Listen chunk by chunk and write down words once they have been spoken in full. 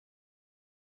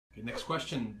Okay, next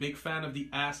question. Big fan of the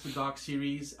Ask the Doc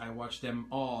series. I watch them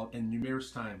all in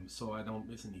numerous times, so I don't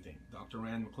miss anything. Dr.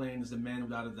 Rand McClain is the man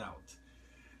without a doubt.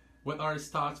 What are his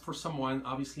thoughts for someone,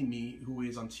 obviously me, who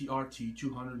is on TRT,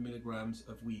 200 milligrams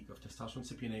a week of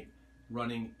testosterone cypionate,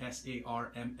 running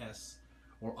SARMs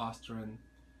or Osterin?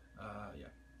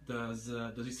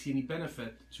 Does he see any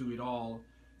benefit to it all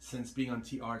since being on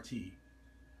TRT?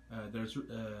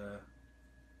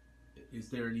 Is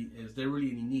there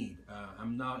really any need?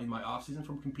 I'm now in my off season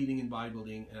from competing in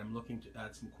bodybuilding, and I'm looking to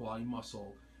add some quality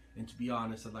muscle. And to be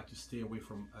honest, I'd like to stay away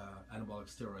from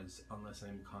anabolic steroids unless I'm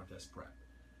in contest prep.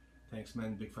 Thanks,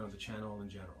 man. Big fan of the channel in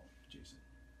general. Jason.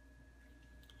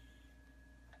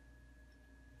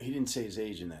 He didn't say his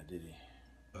age in that, did he?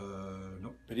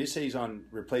 Nope. But he did say he's on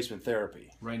replacement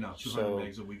therapy. Right now, 200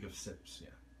 megs a week of SIPs, yeah.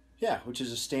 Yeah, which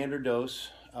is a standard dose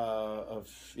of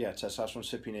testosterone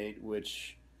cypionate,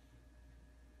 which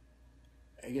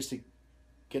I guess to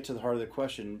get to the heart of the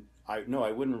question, I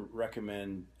wouldn't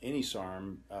recommend any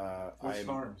SARM. What's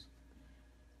SARMs?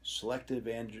 Selective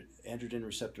Androgen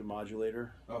Receptor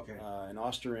Modulator. Okay. And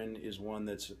Osterin is one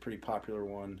that's a pretty popular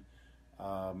one,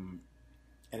 and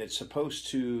it's supposed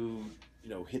to,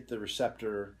 hit the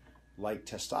receptor like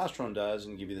testosterone does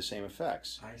and give you the same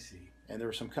effects. I see. And there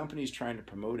were some companies trying to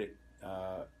promote it.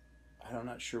 I'm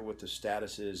not sure what the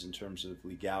status is in terms of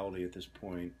legality at this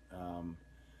point,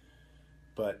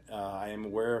 but I am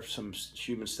aware of some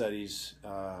human studies.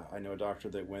 I know a doctor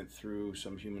that went through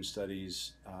some human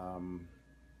studies,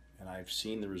 and I've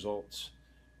seen the results.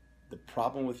 The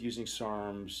problem with using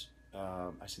SARMs,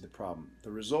 I see the problem.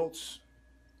 The results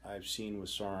I've seen with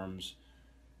SARMs,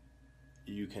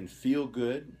 you can feel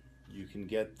good. You can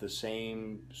get the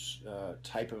same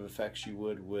type of effects you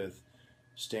would with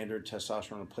standard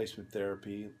testosterone replacement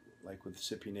therapy, like with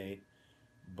cypionate.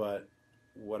 But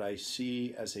what I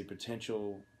see as a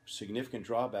potential significant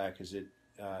drawback is it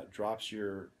drops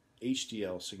your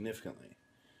HDL significantly,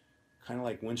 kind of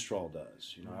like Winstrol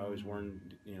does. I always warn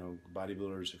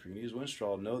bodybuilders, if you're going to use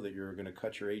Winstrol, know that you're going to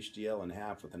cut your HDL in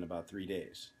half within about 3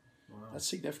 days. Wow. That's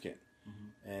significant.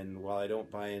 Mm-hmm. And while I don't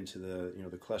buy into the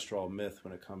the cholesterol myth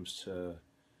when it comes to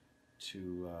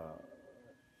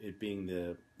it being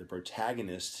the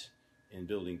protagonist in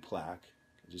building plaque,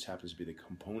 it just happens to be the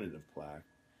component of plaque.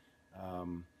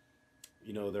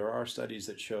 There are studies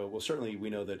that show, well, certainly we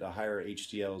know that a higher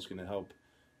HDL is going to help.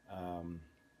 I'm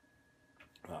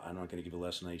not going to give a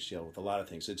lesson on HDL with a lot of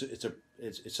things.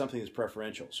 It's something that's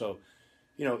preferential. So,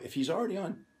 if he's already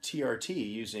on TRT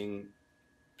using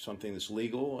something that's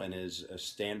legal and is a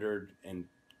standard and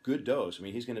good dose, I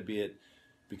mean, he's going to be at,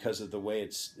 because of the way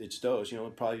it's dosed,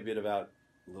 probably be at about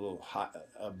a little high,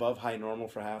 above high normal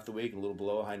for half the week, a little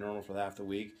below high normal for half the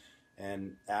week,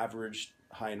 and average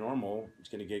high normal is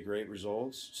going to get great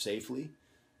results safely.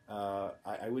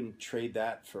 I wouldn't trade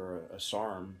that for a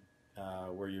SARM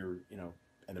where you're,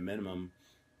 at a minimum,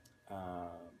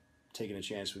 taking a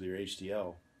chance with your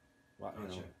HDL.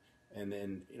 Gotcha. And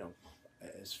then,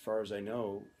 as far as I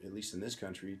know, at least in this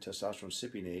country, testosterone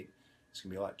cypionate is going to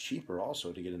be a lot cheaper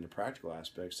also to get into practical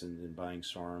aspects than buying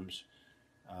SARMs.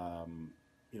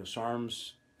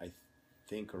 SARMs, I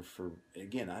think, are for,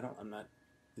 again,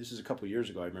 this is a couple of years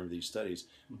ago, I remember these studies.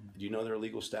 Mm-hmm. Do you know their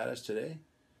legal status today?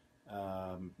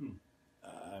 I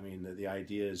mean, the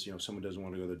idea is, someone doesn't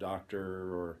want to go to the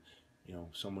doctor, or,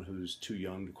 someone who's too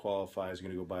young to qualify is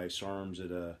going to go buy SARMs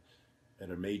at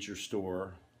a major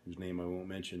store, whose name I won't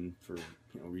mention for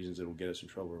reasons that will get us in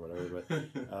trouble or whatever.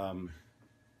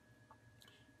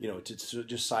 But to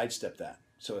just sidestep that.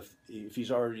 So if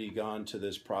he's already gone to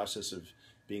this process of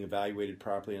being evaluated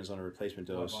properly and is on a replacement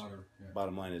dose, why bother? Yeah.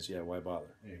 Bottom line is, why bother?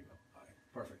 There you go. All right.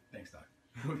 Perfect. Thanks, Doc.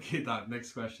 Okay, Doc.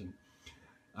 Next question.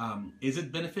 Is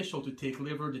it beneficial to take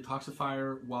liver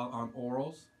detoxifier while on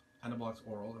orals, anabolic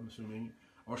oral, I'm assuming,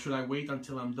 or should I wait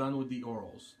until I'm done with the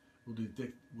orals? Will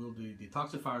the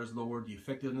detoxifiers lower the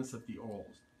effectiveness of the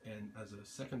orals? And as a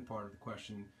second part of the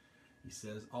question, he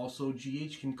says, also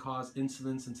GH can cause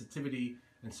insulin sensitivity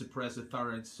and suppress the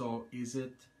thyroid. So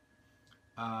isn't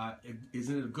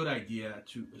it a good idea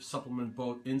to supplement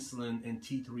both insulin and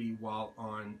T3 while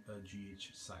on a GH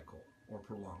cycle or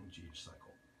prolonged GH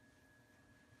cycle?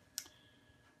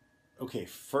 Okay,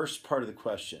 first part of the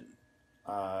question.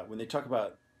 When they talk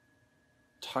about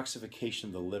toxification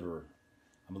of the liver,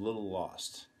 I'm a little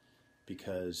lost,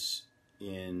 because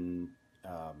in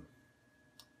not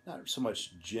so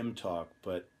much gym talk,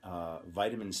 but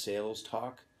vitamin sales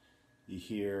talk, you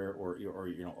hear, or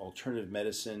alternative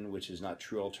medicine, which is not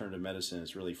true alternative medicine,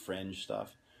 it's really fringe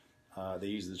stuff. They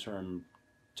use the term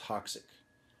toxic.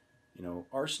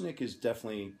 Arsenic is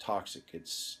definitely toxic.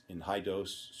 It's in high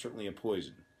dose, certainly a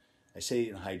poison. I say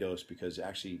in high dose because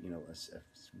actually, a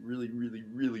really, really,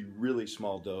 really, really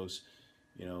small dose,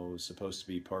 is supposed to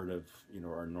be part of,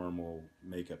 our normal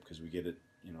makeup because we get it,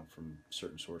 from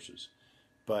certain sources.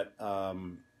 But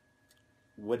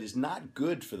what is not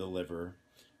good for the liver,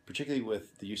 particularly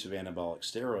with the use of anabolic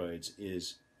steroids,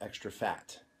 is extra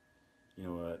fat.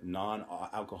 A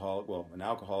non-alcoholic, an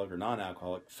alcoholic or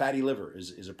non-alcoholic, fatty liver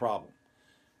is a problem.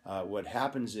 What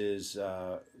happens is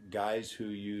guys who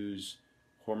use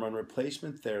hormone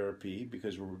replacement therapy,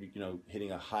 because we're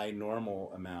hitting a high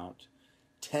normal amount,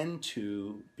 tend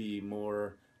to be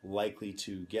more likely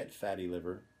to get fatty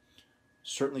liver.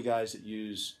 Certainly guys that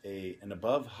use an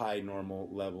above high normal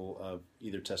level of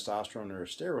either testosterone or a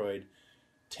steroid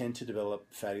tend to develop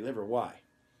fatty liver. Why?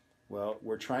 Well,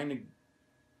 we're trying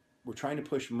to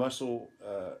push muscle,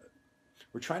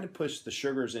 we're trying to push the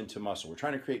sugars into muscle. We're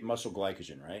trying to create muscle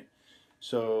glycogen, right?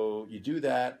 So you do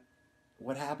that.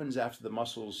 What happens after the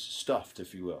muscle's stuffed,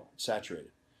 if you will,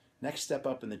 saturated? Next step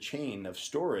up in the chain of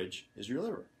storage is your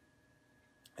liver.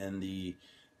 And the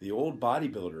old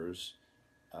bodybuilders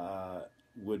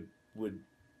would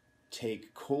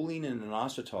take choline and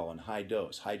inositol in high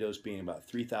dose being about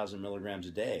 3,000 milligrams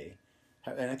a day.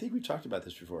 And I think we talked about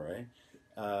this before,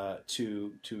 right?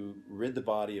 To rid the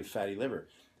body of fatty liver.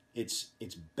 It's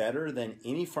better than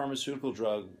any pharmaceutical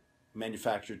drug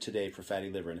manufactured today for fatty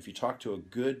liver. And if you talk to a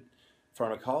good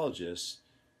pharmacologist,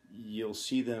 you'll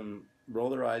see them roll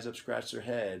their eyes up, scratch their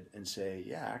head, and say,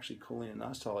 "Yeah, actually, choline and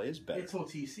inositol is better." It's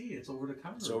OTC. It's over the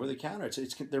counter. It's over the counter.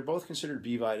 They're both considered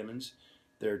B vitamins.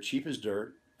 They're cheap as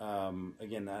dirt.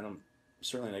 Again,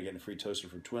 certainly not getting a free toaster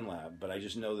from Twin Lab, but I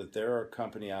just know that there are a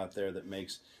company out there that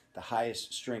makes the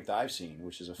highest strength I've seen,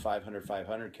 which is a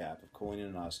 500 cap of choline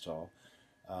and inositol.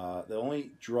 The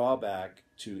only drawback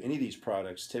to any of these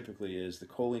products typically is the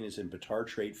choline is in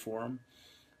bitartrate form,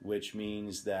 which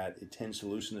means that it tends to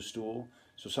loosen the stool.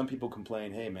 So some people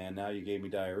complain, "Hey man, now you gave me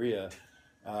diarrhea,"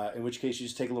 in which case you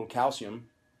just take a little calcium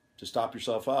to stop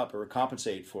yourself up or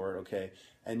compensate for it, okay?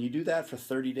 And you do that for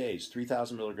 30 days,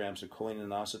 3,000 milligrams of choline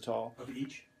and inositol. Of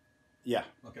each? Yeah.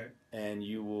 Okay. And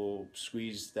you will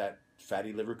squeeze that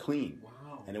fatty liver clean.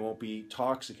 Wow. And it won't be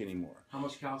toxic anymore. How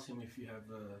much calcium if you have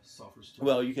sulfur stool?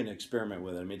 Well, you can experiment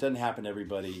with it. I mean, it doesn't happen to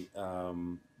everybody,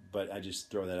 but I just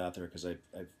throw that out there because I've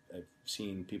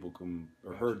seen people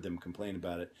heard them complain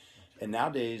about it. And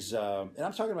nowadays, and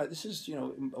I'm talking about, this is,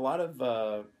 a lot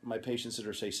of my patients that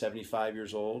are, say, 75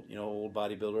 years old, old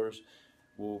bodybuilders,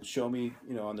 will show me,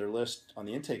 on their list, on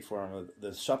the intake form,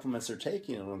 the supplements they're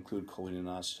taking. It'll include choline and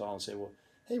inositol, and say, "Well,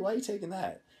 hey, why are you taking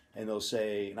that?" And they'll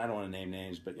say, and I don't want to name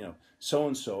names, but,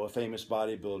 so-and-so, a famous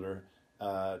bodybuilder,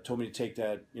 told me to take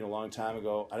that, a long time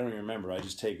ago. I don't even remember. I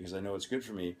just take it because I know it's good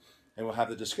for me. And we'll have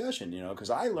the discussion, because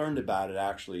I learned about it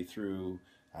actually through,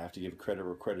 I have to give credit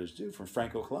where credit is due, from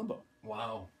Franco Columbu.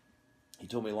 Wow. He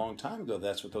told me a long time ago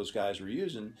that's what those guys were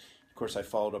using. Of course, I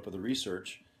followed up with the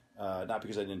research, not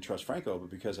because I didn't trust Franco, but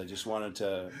because I just wanted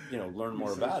to, learn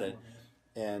more about it.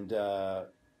 And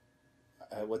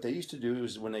what they used to do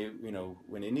is when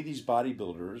when any of these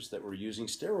bodybuilders that were using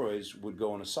steroids would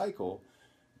go on a cycle,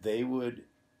 they would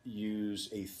use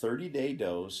a 30-day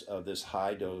dose of this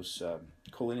high-dose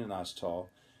choline and inositol,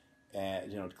 and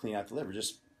to clean out the liver,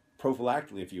 just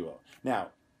prophylactically, if you will. Now,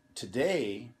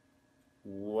 today,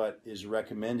 what is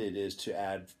recommended is to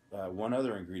add one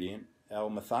other ingredient,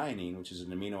 L-methionine, which is an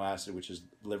amino acid which is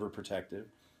liver protective.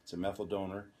 It's a methyl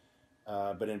donor,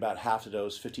 but in about half the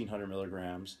dose, 1,500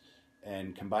 milligrams,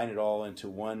 and combine it all into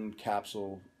one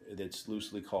capsule that's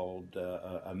loosely called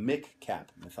a MIC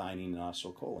cap, methionine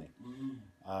inositolcholine.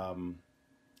 Mm-hmm.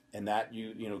 And that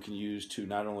you can use to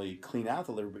not only clean out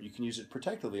the liver, but you can use it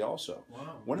protectively also.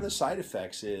 Wow. One of the side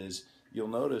effects is you'll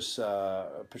notice,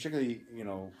 particularly, I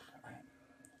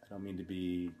don't mean to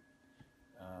be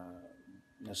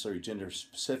necessarily gender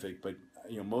specific, but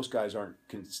most guys aren't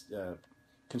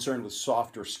concerned with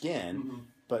softer skin, mm-hmm.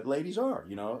 but ladies are.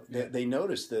 They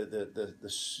notice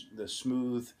the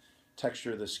smooth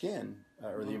texture of the skin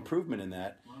or the improvement in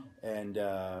that, and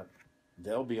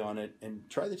they'll be on it and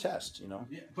try the test.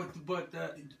 Yeah, but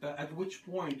at which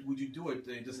point would you do it?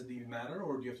 Does it even matter,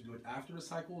 or do you have to do it after the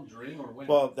cycle, during, or when?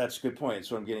 Well, that's a good point.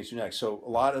 That's what I'm getting to next. So a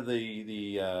lot of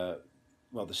the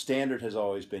standard has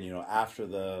always been, after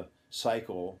the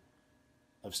cycle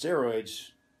of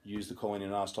steroids, use the choline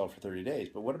and inositol for 30 days.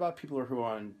 But what about people who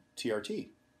are on TRT?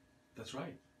 That's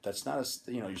right. That's not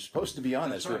you're supposed to be on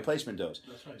this replacement dose.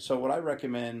 That's right. So what I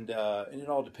recommend, and it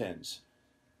all depends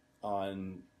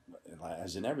on,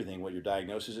 as in everything, what your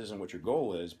diagnosis is and what your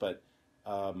goal is. But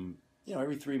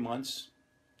every 3 months,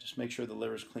 just make sure the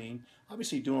liver's clean.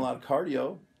 Obviously, doing a lot of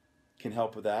cardio can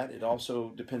help with that. It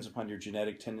also depends upon your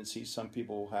genetic tendencies. Some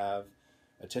people have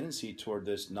a tendency toward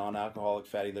this non-alcoholic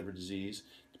fatty liver disease.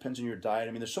 Depends on your diet.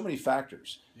 I mean, there's so many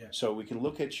factors. Yeah. So we can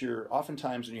look at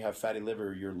oftentimes when you have fatty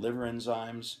liver, your liver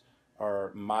enzymes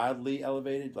are mildly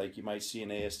elevated. Like you might see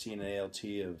an AST and an ALT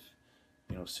of,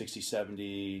 60,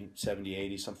 70, 70,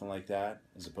 80, something like that,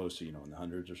 as opposed to, in the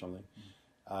hundreds or something.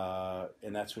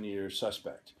 And that's when you're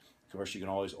suspect. Of course, you can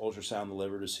always ultrasound the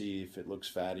liver to see if it looks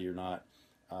fatty or not.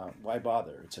 Why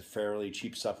bother? It's a fairly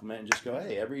cheap supplement, and just go,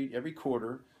 hey, every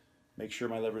quarter, make sure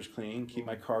my liver's clean, keep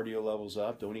my cardio levels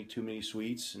up, don't eat too many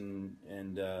sweets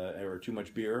or too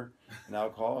much beer and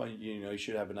alcohol, and you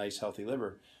should have a nice healthy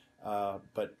liver.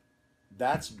 But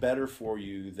that's better for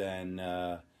you than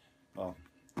I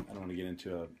don't want to get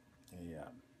into a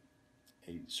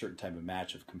certain type of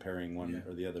match of comparing one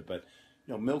or the other, but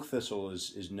milk thistle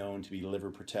is known to be liver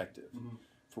protective.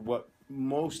 For what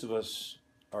most of us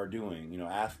are doing,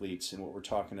 athletes, and what we're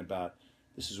talking about,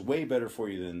 this is way better for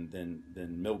you than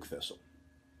milk thistle.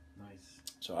 Nice.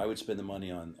 So I would spend the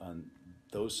money on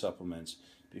those supplements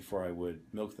before I would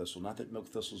milk thistle. Not that milk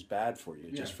thistle is bad for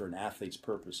you, just for an athlete's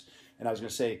purpose. And I was going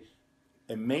to say,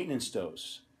 a maintenance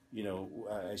dose.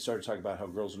 I started talking about how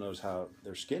girls knows how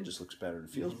their skin just looks better and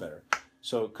feels better.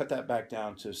 So cut that back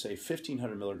down to, say,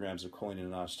 1,500 milligrams of choline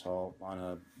and inositol on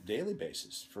a daily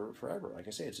basis forever. Like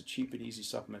I say, it's a cheap and easy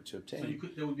supplement to obtain. So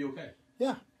that would be okay?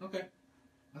 Yeah. Okay.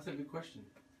 That's a good question.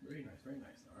 Very nice, very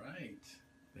nice. All right.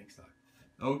 Thanks, Doc.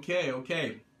 Okay.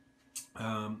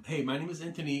 Hey, my name is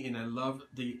Anthony, and I love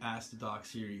the Ask the Doc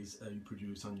series you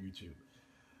produce on YouTube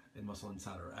and Muscle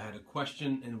Insider. I had a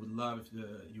question and would love if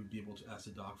you would be able to ask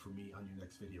the doc for me on your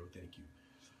next video. Thank you.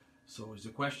 So here's the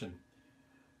question.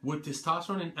 Would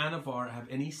testosterone and Anavar have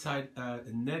any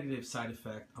negative side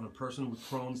effect on a person with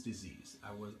Crohn's disease?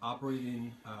 I was operated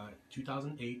in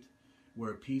 2008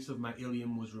 where a piece of my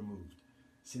ileum was removed.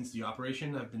 Since the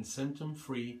operation, I've been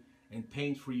symptom-free and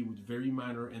pain-free with very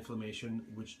minor inflammation,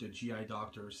 which the GI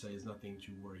doctor says nothing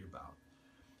to worry about.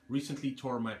 Recently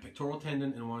tore my pectoral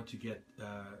tendon and wanted to get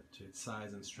to its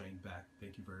size and strength back.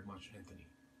 Thank you very much, Anthony.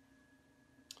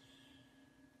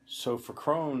 So for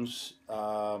Crohn's,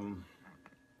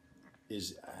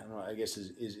 is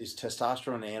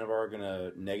testosterone and Anavar going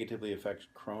to negatively affect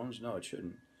Crohn's? No, it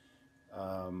shouldn't.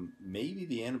 Maybe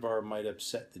the Anavar might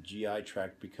upset the GI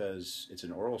tract because it's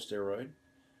an oral steroid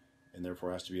and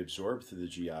therefore has to be absorbed through the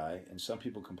GI. And some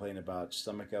people complain about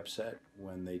stomach upset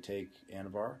when they take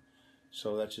Anavar.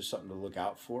 So that's just something to look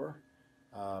out for,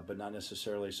 but not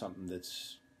necessarily something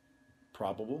that's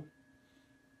probable.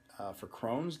 For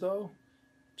Crohn's, though,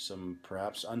 some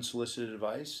perhaps unsolicited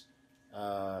advice,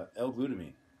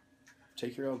 L-glutamine.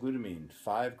 Take your L-glutamine,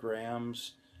 5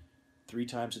 grams, 3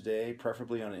 times a day,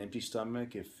 preferably on an empty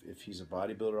stomach. If he's a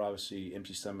bodybuilder, obviously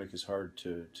empty stomach is hard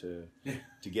to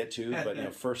get to,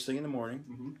 but first thing in the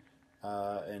morning,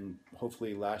 and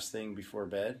hopefully last thing before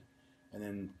bed. And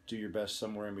then do your best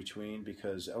somewhere in between,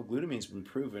 because L-glutamine's been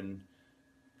proven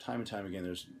time and time again.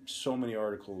 There's so many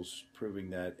articles proving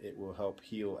that it will help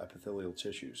heal epithelial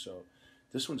tissue. So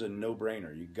this one's a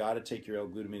no-brainer. You got to take your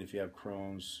L-glutamine if you have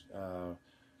Crohn's.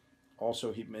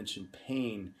 Also, he mentioned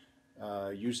pain,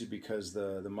 usually because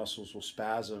the muscles will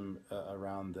spasm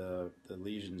around the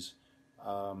lesions.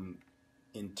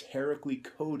 Enterically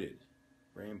coated,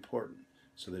 very important,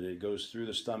 so that it goes through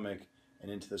the stomach and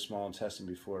into the small intestine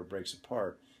before it breaks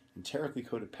apart. Enterically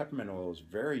coated peppermint oil is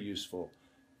very useful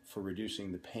for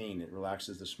reducing the pain. It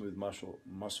relaxes the smooth muscle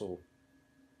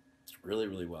really,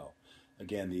 really well.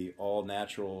 Again, the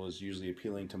all-natural is usually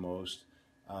appealing to most,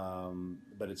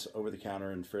 but it's over-the-counter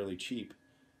and fairly cheap.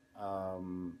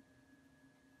 Of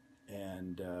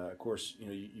course,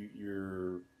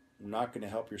 you're not going to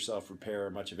help yourself repair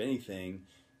much of anything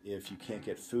if you can't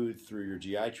get food through your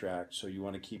GI tract, so you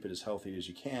want to keep it as healthy as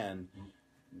you can.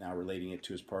 Now relating it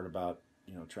to his part about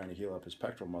trying to heal up his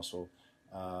pectoral muscle,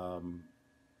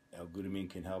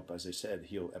 L-glutamine can help, as I said,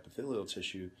 heal epithelial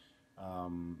tissue.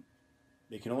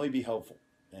 It can only be helpful,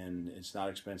 and it's not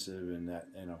expensive. And that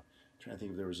trying to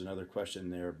think if there was another question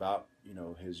there about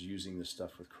his using this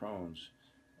stuff with Crohn's.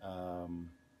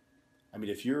 I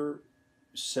mean, if you're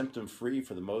symptom free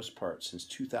for the most part since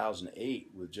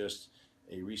 2008 with just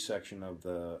a resection of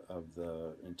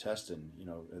the intestine,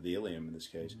 the ileum in this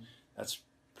case, that's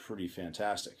pretty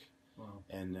fantastic. Wow.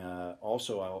 And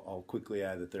also, I'll quickly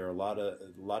add that there are a lot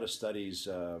of studies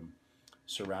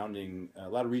surrounding a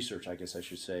lot of research, I guess I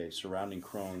should say, surrounding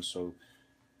Crohn's. So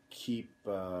keep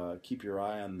your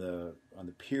eye on the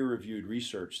peer-reviewed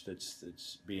research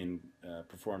that's being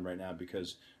performed right now,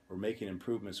 because we're making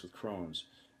improvements with Crohn's.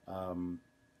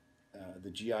 The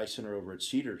GI Center over at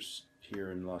Cedars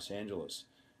here in Los Angeles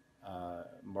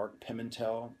Mark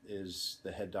Pimentel is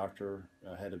the head doctor,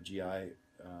 head of GI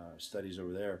studies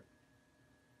over there.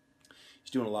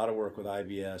 He's doing a lot of work with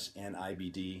IBS and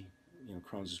IBD.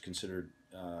 Crohn's is considered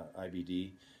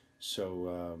IBD.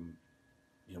 So,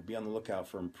 be on the lookout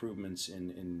for improvements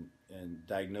in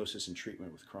diagnosis and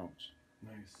treatment with Crohn's.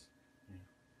 Nice. Yeah.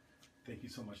 Thank you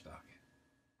so much, Doc.